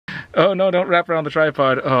Oh no, don't wrap around the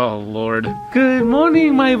tripod. Oh Lord. Good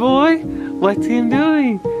morning, my boy. What's him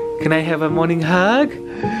doing? Can I have a morning hug?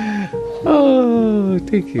 Oh,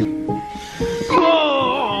 thank you.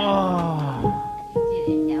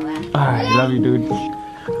 I love you, dude.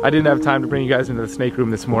 I didn't have time to bring you guys into the snake room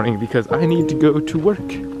this morning because I need to go to work.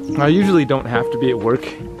 I usually don't have to be at work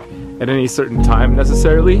at any certain time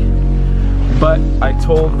necessarily, but I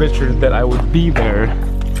told Richard that I would be there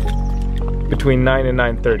between 9 and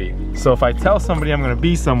 9:30. So if I tell somebody I'm gonna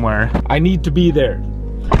be somewhere, I need to be there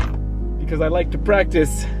because I like to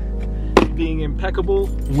practice being impeccable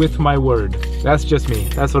with my word. That's just me,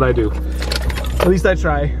 that's what I do. At least I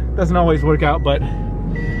try. Doesn't always work out, but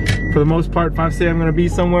for the most part, if I say I'm gonna be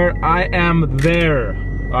somewhere, I am there,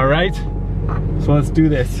 all right? So let's do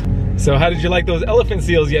this. So how did you like those elephant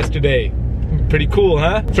seals yesterday? Pretty cool,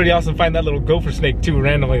 huh? Pretty awesome to find that little gopher snake too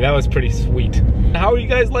randomly. That was pretty sweet. How are you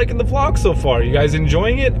guys liking the vlog so far? You guys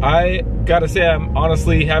enjoying it? I gotta say I'm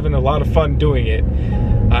honestly having a lot of fun doing it.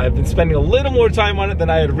 I've been spending a little more time on it than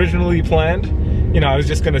I had originally planned. You know, I was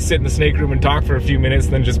just gonna sit in the snake room and talk for a few minutes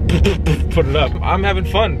and then just put it up. I'm having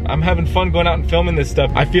fun. I'm having fun going out and filming this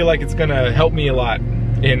stuff. I feel like it's gonna help me a lot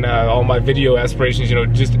in all my video aspirations, you know,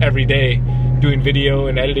 just every day doing video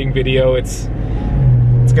and editing video. It's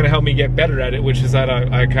gonna help me get better at it, which is that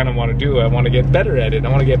I kind of want to do. I want to get better at it. I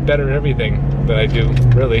want to get better at everything that I do,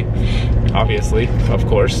 really. Obviously, of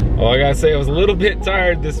course. Well, I gotta say, I was a little bit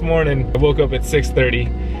tired this morning. I woke up at 6:30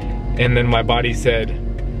 and then my body said,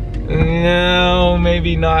 no,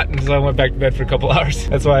 maybe not. And so I went back to bed for a couple hours.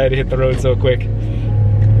 That's why I had to hit the road so quick.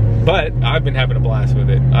 But I've been having a blast with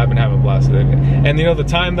it. I've been having a blast with it. And you know, the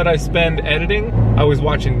time that I spend editing, I was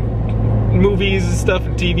watching movies and stuff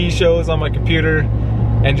and TV shows on my computer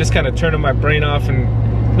and just kind of turning my brain off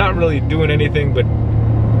and not really doing anything but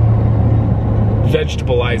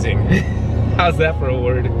vegetableizing. How's that for a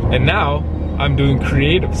word? And now I'm doing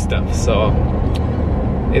creative stuff, so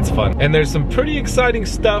it's fun. And there's some pretty exciting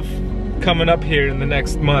stuff coming up here in the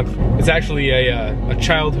next month. It's actually a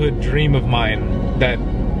childhood dream of mine that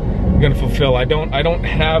I'm gonna fulfill. I don't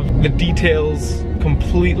have the details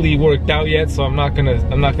completely worked out yet, so I'm not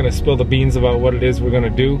gonna spill the beans about what it is we're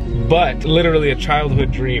gonna do. But literally a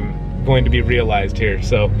childhood dream going to be realized here.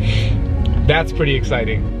 So that's pretty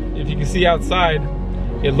exciting. If you can see outside,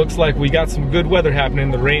 it looks like we got some good weather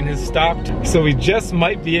happening. The rain has stopped, so we just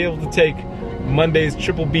might be able to take Monday's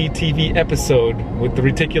Triple B TV episode with the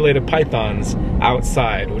reticulated pythons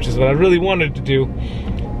outside, which is what I really wanted to do,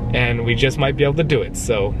 and we just might be able to do it,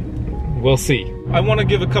 so we'll see. I want to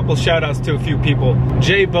give a couple shout outs to a few people.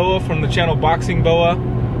 Jay Boa from the channel Boxing Boa,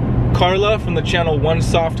 Carla from the channel One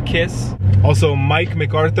Soft Kiss, also Mike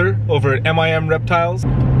MacArthur over at MIM Reptiles,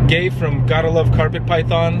 Gay from Gotta Love Carpet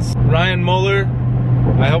Pythons, Ryan Muller,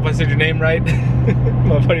 I hope I said your name right,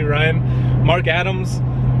 my buddy Ryan, Mark Adams,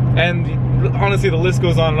 and honestly the list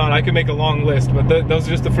goes on and on. I could make a long list, but those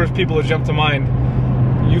are just the first people that jump to mind.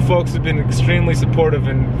 You folks have been extremely supportive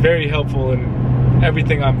and very helpful in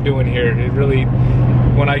everything I'm doing here. It really,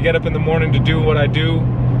 when I get up in the morning to do what I do,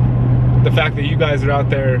 the fact that you guys are out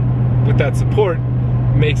there with that support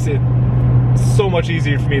makes it so much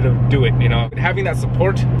easier for me to do it, you know. Having that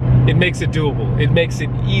support, it makes it doable. It makes it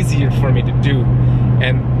easier for me to do.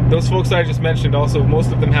 And those folks that I just mentioned, also,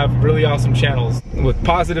 most of them have really awesome channels with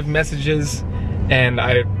positive messages, and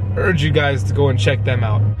I urge you guys to go and check them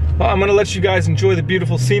out. Well, I'm gonna let you guys enjoy the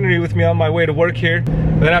beautiful scenery with me on my way to work here.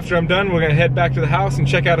 Then after I'm done, we're gonna head back to the house and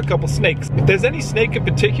check out a couple snakes. If there's any snake in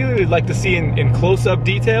particular you'd like to see in close-up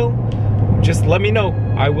detail, just let me know.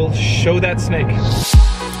 I will show that snake.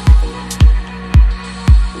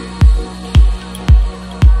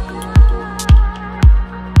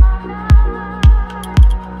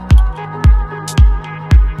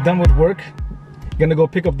 Done with work, gonna go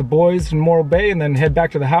pick up the boys in Morro Bay and then head back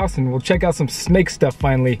to the house, and we'll check out some snake stuff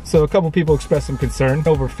finally. So a couple people expressed some concern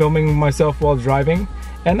over filming myself while driving,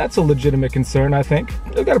 and that's a legitimate concern, I think.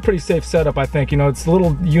 They've got a pretty safe setup, I think. You know, it's a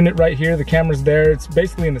little unit right here, the camera's there, it's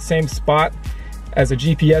basically in the same spot as a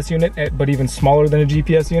GPS unit, but even smaller than a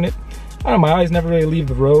GPS unit. I don't know, my eyes never really leave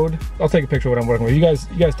the road. I'll take a picture of what I'm working with. You guys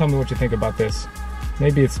tell me what you think about this.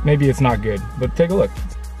 Maybe it's not good, but take a look.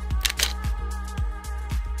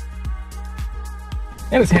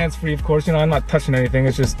 And it's hands-free, of course. You know, I'm not touching anything.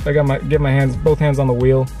 It's just I get my both hands on the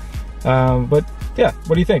wheel. But yeah,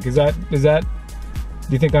 what do you think? Do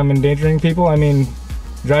you think I'm endangering people? I mean,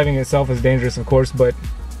 driving itself is dangerous, of course, but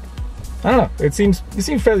I don't know. It seems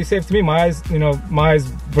fairly safe to me. My eyes, you know,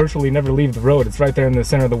 virtually never leave the road. It's right there in the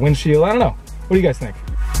center of the windshield. I don't know. What do you guys think?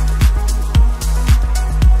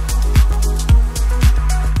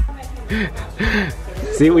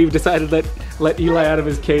 See, we've decided that let Eli out of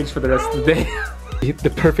his cage for the rest of the day. The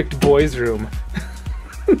perfect boys room.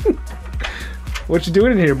 What you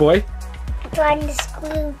doing in here, boy? Trying to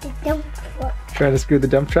screw the dump truck. Trying to screw the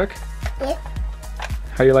dump truck? Yep.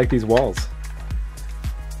 How you like these walls?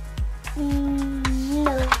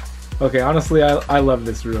 No. Okay, honestly, I love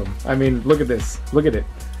this room. I mean, look at this. Look at it.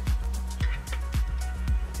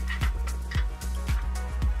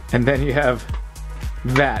 And then you have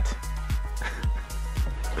that.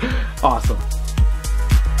 Awesome.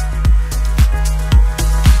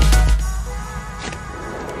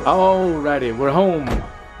 Alrighty, we're home.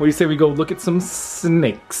 What do you say we go look at some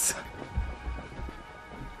snakes?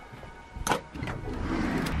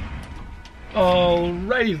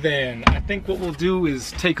 Alrighty then, I think what we'll do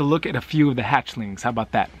is take a look at a few of the hatchlings. How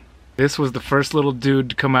about that? This was the first little dude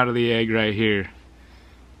to come out of the egg right here.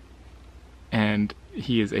 And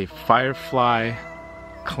he is a firefly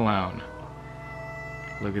clown.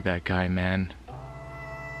 Look at that guy, man.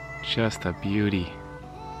 Just a beauty.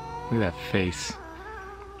 Look at that face.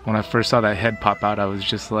 When I first saw that head pop out, I was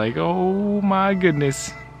just like, oh my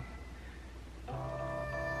goodness.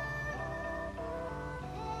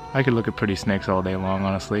 I could look at pretty snakes all day long,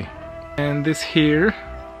 honestly. And this here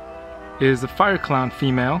is a fire clown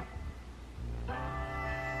female.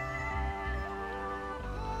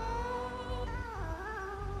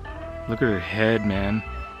 Look at her head, man.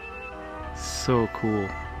 So cool.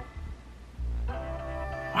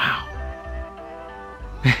 Wow.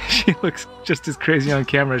 She looks just as crazy on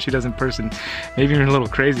camera as she does in person. Maybe even a little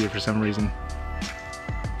crazier for some reason.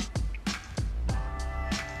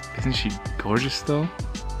 Isn't she gorgeous though?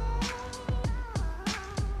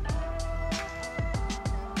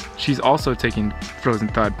 She's also taking frozen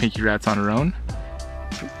thawed pinky rats on her own,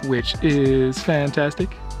 which is fantastic.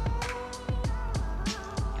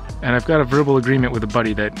 And I've got a verbal agreement with a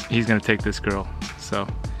buddy that he's gonna take this girl, so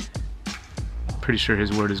pretty sure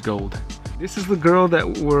his word is gold. This is the girl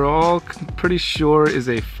that we're all pretty sure is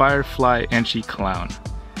a firefly Enchi clown.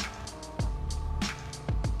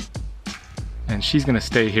 And she's gonna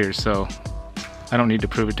stay here, so I don't need to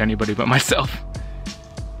prove it to anybody but myself.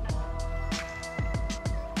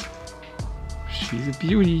 She's a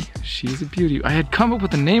beauty. She's a beauty. I had come up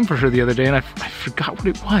with a name for her the other day and I forgot what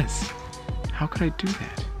it was. How could I do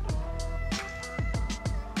that?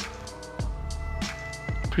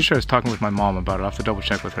 Pretty sure I was talking with my mom about it. I'll have to double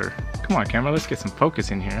check with her. Come on, camera, let's get some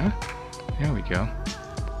focus in here, huh? There we go.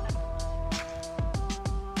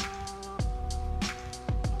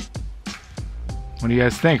 What do you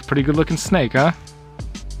guys think? Pretty good looking snake, huh?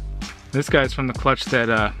 This guy's from the clutch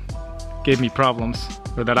that gave me problems,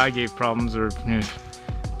 or that I gave problems, or the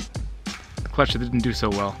clutch that didn't do so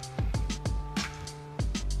well.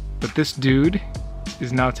 But this dude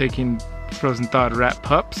is now taking frozen thawed rat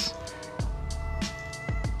pups.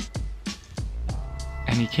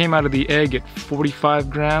 And he came out of the egg at 45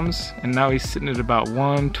 grams, and now he's sitting at about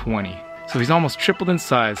 120. So he's almost tripled in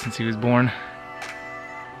size since he was born.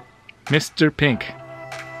 Mr. Pink.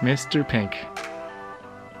 Mr. Pink.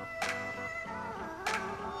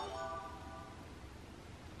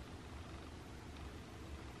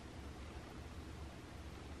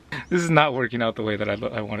 This is not working out the way that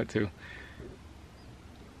I want it to.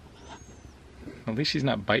 At least she's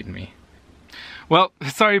not biting me. Well,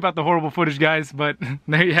 sorry about the horrible footage, guys, but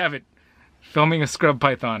there you have it. Filming a scrub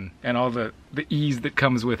python and all the ease that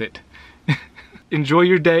comes with it. Enjoy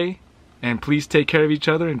your day, and please take care of each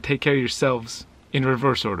other and take care of yourselves in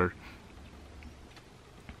reverse order.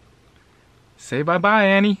 Say bye-bye,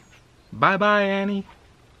 Annie. Bye-bye, Annie.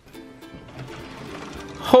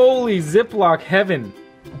 Holy Ziploc heaven.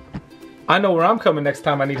 I know where I'm coming next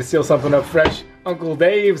time I need to seal something up fresh. Uncle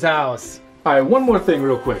Dave's house. All right, one more thing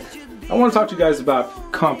real quick. I want to talk to you guys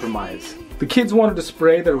about compromise. The kids wanted to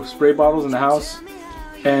spray their spray bottles in the house,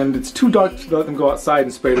 and it's too dark to let them go outside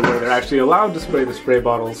and spray to where they're actually allowed to spray the spray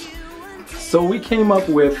bottles. So we came up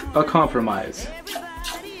with a compromise.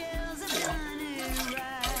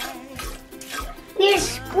 We're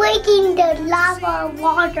squeaking the lava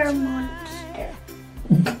water monster.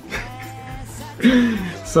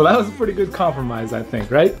 So that was a pretty good compromise, I think,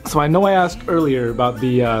 right? So I know I asked earlier about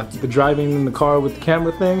the driving in the car with the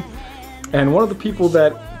camera thing, and one of the people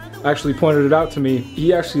that actually pointed it out to me,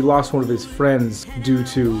 he actually lost one of his friends due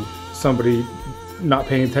to somebody not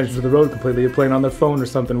paying attention to the road completely, playing on their phone or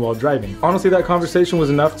something while driving. Honestly, that conversation was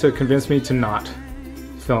enough to convince me to not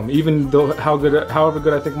film, even though however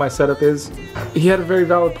good I think my setup is. He had a very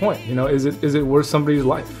valid point. You know, is it worth somebody's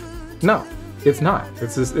life? No. It's not.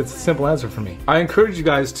 It's a simple answer for me. I encourage you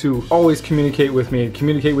guys to always communicate with me and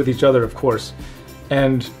communicate with each other, of course,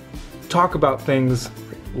 and talk about things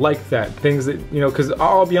like that. Things that, you know, because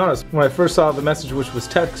I'll be honest, when I first saw the message, which was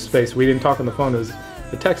text-based, we didn't talk on the phone, it was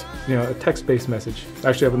a text, you know, a text-based message.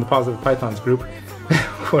 Actually up in the Positive Pythons group,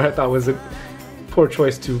 what I thought was a poor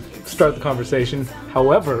choice to start the conversation.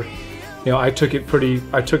 However, you know, I took it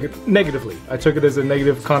negatively. I took it as a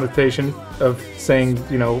negative connotation of saying,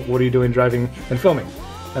 you know, what are you doing driving and filming?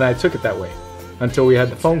 And I took it that way until we had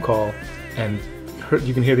the phone call, and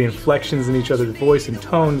you can hear the inflections in each other's voice and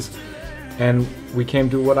tones, and we came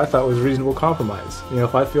to what I thought was a reasonable compromise. You know,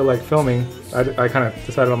 if I feel like filming, I kind of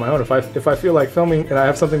decided on my own. If I feel like filming and I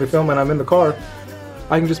have something to film and I'm in the car,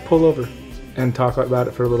 I can just pull over and talk about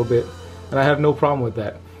it for a little bit, and I have no problem with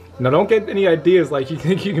that. Now, don't get any ideas like you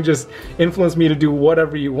think you can just influence me to do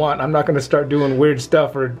whatever you want. I'm not going to start doing weird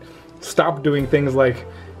stuff or stop doing things like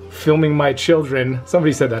filming my children.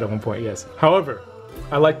 Somebody said that at one point, yes. However,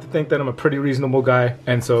 I like to think that I'm a pretty reasonable guy,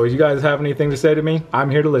 and so if you guys have anything to say to me,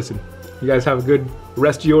 I'm here to listen. You guys have a good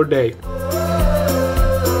rest of your day.